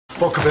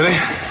vodka, Billy.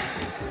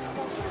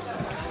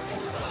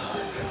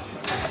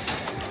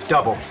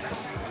 Double.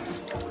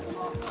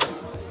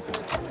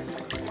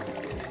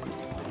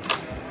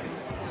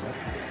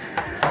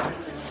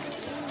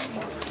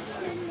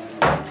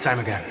 Same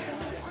again.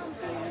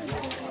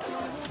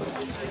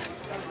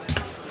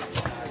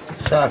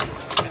 So,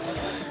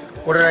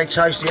 what do they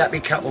toast the happy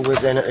couple with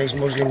then at these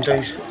Muslim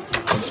dues?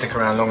 Didn't stick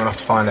around long enough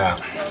to find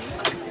out.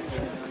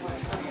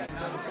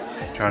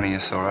 Drowning your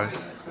sorrows.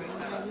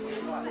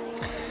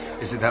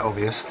 Is it that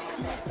obvious?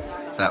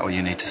 That or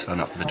you need to sign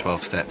up for the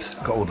 12 steps.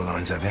 Got all the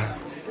lines, have you?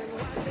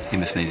 He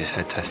must need his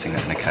head testing in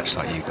a catch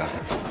like you got.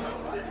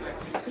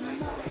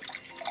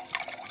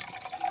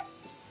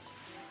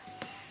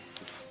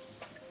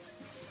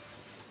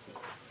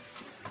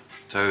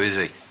 So who is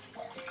he?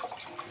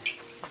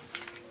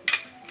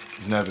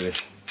 He's nobody.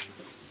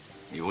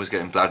 You always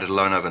getting bladdered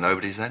alone over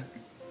nobodies then?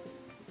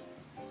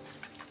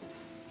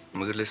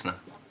 I'm a good listener.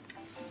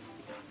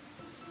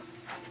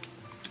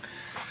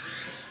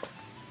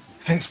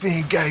 Thinks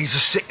being gay is a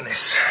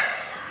sickness.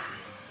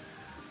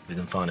 If he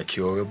can find a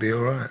cure, he'll be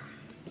all right.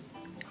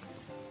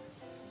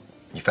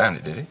 You found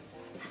it, did he?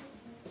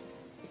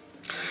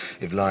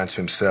 If lying to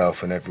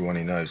himself and everyone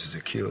he knows is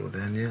a cure,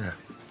 then yeah.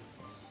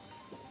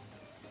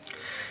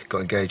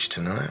 Got engaged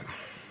tonight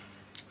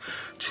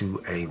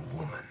to a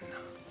woman.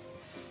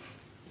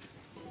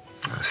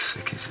 How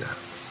sick is that?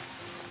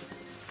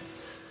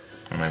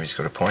 Well, maybe he's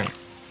got a point.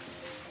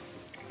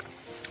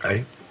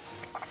 Hey?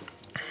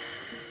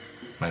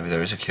 Maybe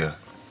there is a cure.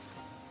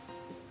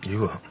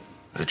 You what?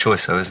 It's a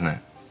choice, though, isn't it?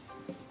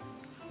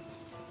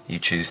 You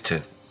choose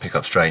to pick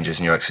up strangers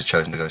and your ex has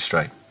chosen to go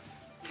straight.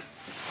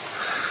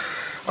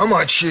 I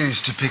might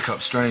choose to pick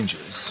up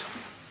strangers.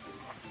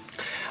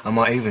 I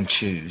might even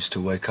choose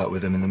to wake up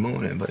with them in the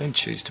morning, but I didn't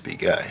choose to be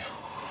gay.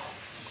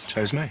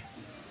 Chose me.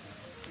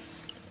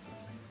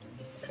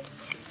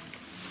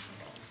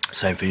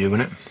 Same for you,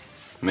 innit?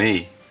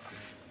 Me?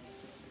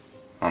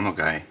 I'm not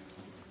gay.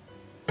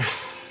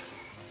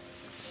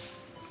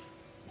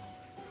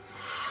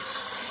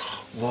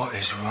 What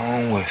is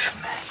wrong with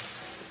me?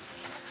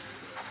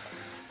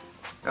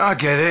 I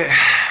get it.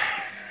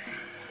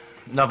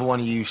 Another one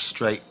of you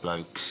straight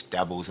blokes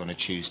dabbles on a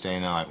Tuesday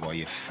night while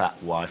your fat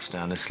wife's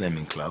down the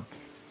slimming club.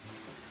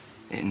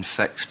 It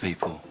infects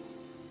people.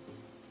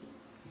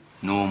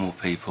 Normal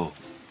people.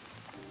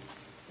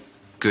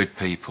 Good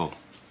people.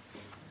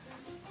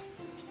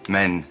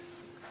 Men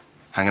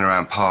hanging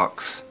around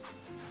parks,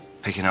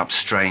 picking up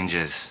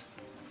strangers,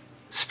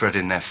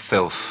 spreading their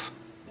filth.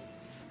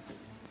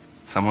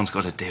 Someone's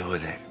got to deal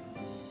with it.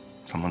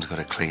 Someone's got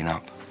to clean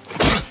up.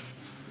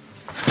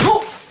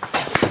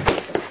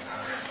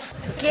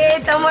 Okay,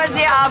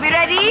 Tamarzi, are we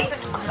ready?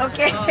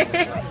 Okay.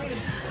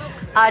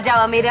 आ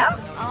जाओ मेरा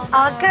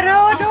करो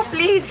no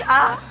please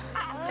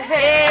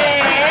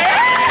hey.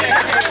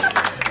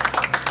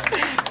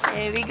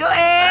 Here we go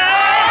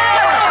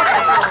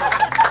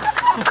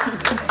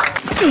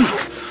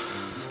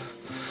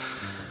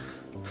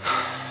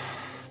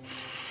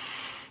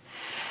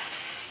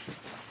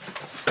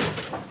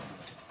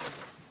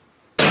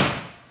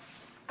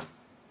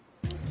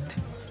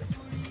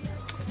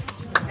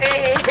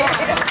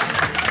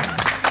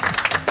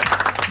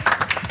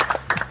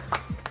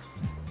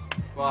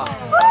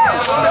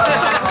Wow.